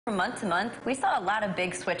From month to month, we saw a lot of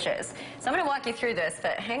big switches. So I'm going to walk you through this,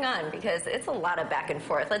 but hang on because it's a lot of back and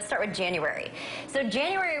forth. Let's start with January. So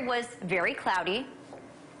January was very cloudy,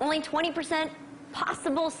 only 20%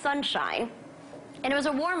 possible sunshine, and it was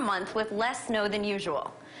a warm month with less snow than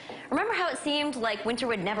usual. Remember how it seemed like winter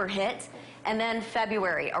would never hit? And then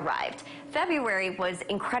February arrived. February was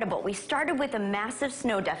incredible. We started with a massive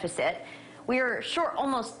snow deficit. We were short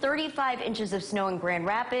almost 35 inches of snow in Grand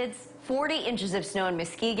Rapids, 40 inches of snow in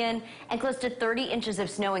Muskegon, and close to 30 inches of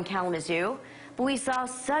snow in Kalamazoo. But we saw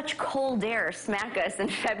such cold air smack us in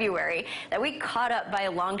February that we caught up by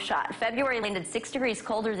a long shot. February landed 6 degrees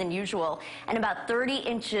colder than usual, and about 30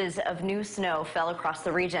 inches of new snow fell across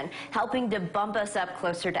the region, helping to bump us up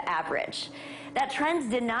closer to average. That trend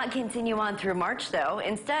did not continue on through March, though.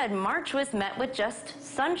 Instead, March was met with just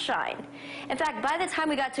sunshine. In fact, by the time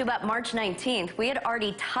we got to about March 19th, we had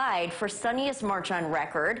already tied for sunniest March on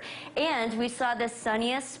record, and we saw the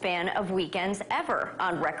sunniest span of weekends ever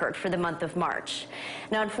on record for the month of March.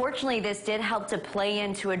 Now, unfortunately, this did help to play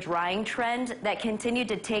into a drying trend that continued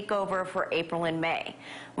to take over for April and May.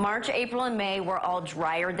 March, April, and May were all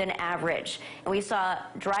drier than average, and we saw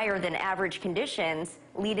drier than average conditions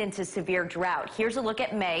lead into severe drought. Here's a look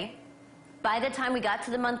at May. By the time we got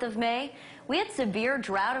to the month of May, we had severe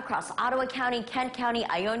drought across Ottawa County, Kent County,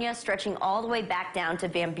 Ionia, stretching all the way back down to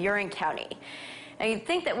Van Buren County. Now, you'd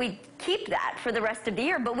think that we'd keep that for the rest of the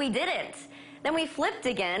year, but we didn't. Then we flipped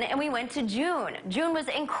again and we went to June. June was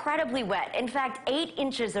incredibly wet. In fact, 8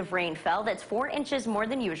 inches of rain fell. That's 4 inches more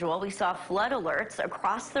than usual. We saw flood alerts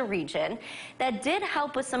across the region. That did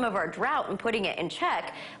help with some of our drought and putting it in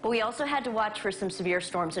check, but we also had to watch for some severe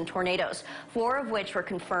storms and tornadoes, 4 of which were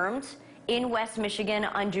confirmed in West Michigan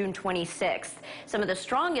on June 26th. Some of the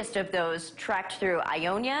strongest of those tracked through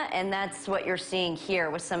Ionia, and that's what you're seeing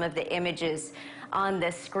here with some of the images on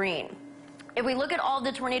this screen. If we look at all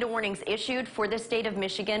the tornado warnings issued for the state of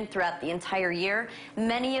Michigan throughout the entire year,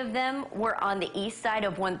 many of them were on the east side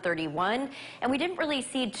of 131, and we didn't really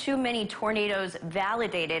see too many tornadoes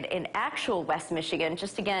validated in actual West Michigan.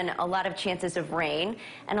 Just again, a lot of chances of rain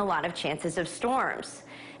and a lot of chances of storms.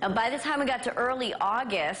 Now, by the time we got to early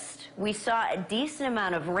August, we saw a decent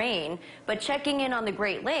amount of rain, but checking in on the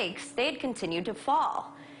Great Lakes, they'd continued to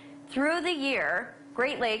fall. Through the year,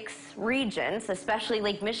 Great Lakes regions, especially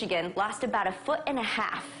Lake Michigan, lost about 1.5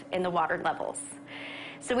 feet in the water levels.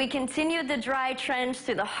 So we continued the dry trend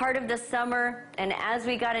through the heart of the summer, and as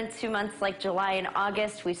we got into months like July and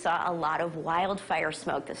August, we saw a lot of wildfire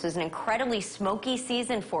smoke. This was an incredibly smoky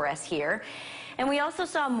season for us here. And we also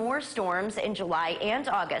saw more storms in July and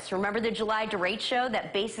August. Remember the July derecho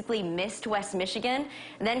that basically missed West Michigan?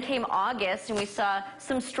 And then came August, and we saw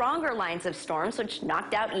some stronger lines of storms, which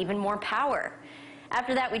knocked out even more power.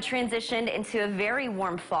 After that, we transitioned into a very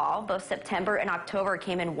warm fall. Both September and October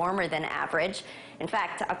came in warmer than average. In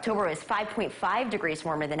fact, October was 5.5 degrees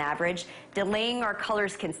warmer than average, delaying our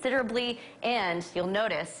colors considerably, and you'll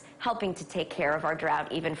notice, helping to take care of our drought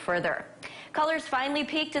even further. Colors finally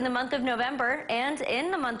peaked in the month of November, and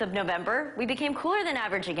in the month of November, we became cooler than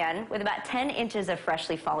average again, with about 10 inches of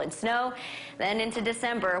freshly fallen snow. Then into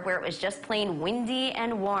December, where it was just plain windy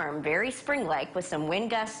and warm, very spring-like, with some wind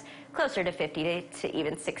gusts closer to 50 to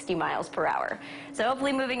even 60 miles per hour. So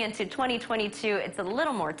hopefully moving into 2022, it's a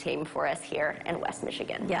little more tame for us here in West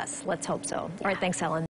Michigan. Yes, let's hope so. All right, thanks, Helen.